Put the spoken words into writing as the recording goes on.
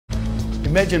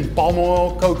Imagine palm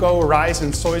oil, cocoa, rice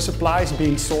and soy supplies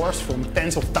being sourced from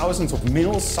tens of thousands of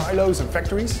mills, silos and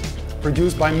factories,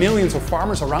 produced by millions of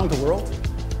farmers around the world,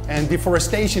 and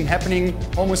deforestation happening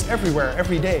almost everywhere,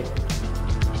 every day.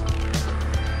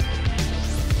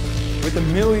 With a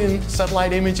million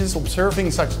satellite images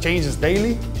observing such changes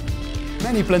daily,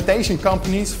 many plantation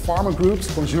companies, farmer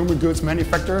groups, consumer goods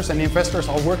manufacturers and investors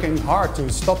are working hard to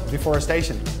stop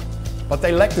deforestation. But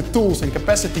they lack the tools and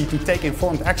capacity to take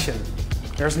informed action.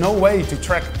 There's no way to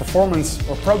track performance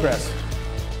or progress.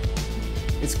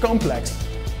 It's complex,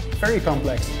 very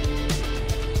complex.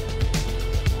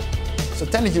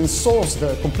 Satelligence solves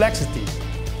the complexity.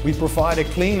 We provide a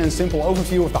clean and simple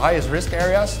overview of the highest risk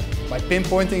areas by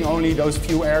pinpointing only those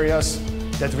few areas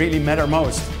that really matter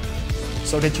most,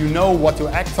 so that you know what to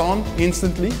act on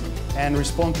instantly and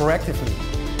respond proactively.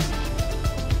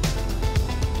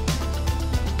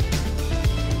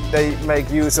 They make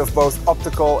use of both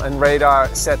optical and radar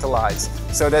satellites,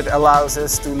 so that allows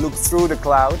us to look through the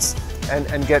clouds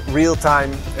and get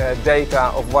real-time data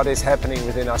of what is happening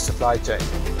within our supply chain.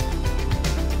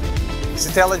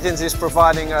 Satelligence is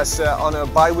providing us on a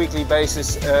bi-weekly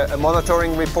basis a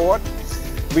monitoring report.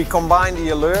 We combine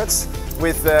the alerts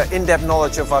with in-depth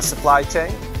knowledge of our supply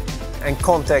chain and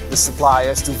contact the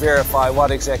suppliers to verify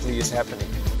what exactly is happening.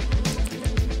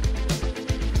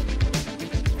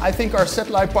 I think our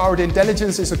satellite-powered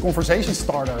intelligence is a conversation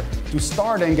starter to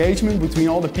start engagement between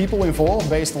all the people involved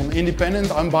based on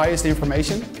independent, unbiased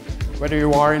information. Whether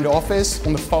you are in the office,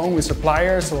 on the phone with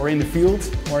suppliers, or in the field,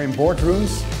 or in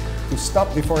boardrooms, to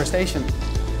stop deforestation.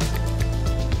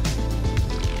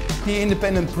 The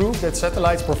independent proof that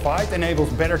satellites provide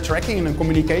enables better tracking and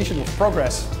communication of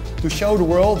progress to show the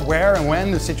world where and when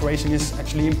the situation is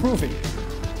actually improving.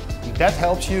 And that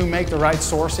helps you make the right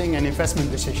sourcing and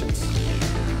investment decisions.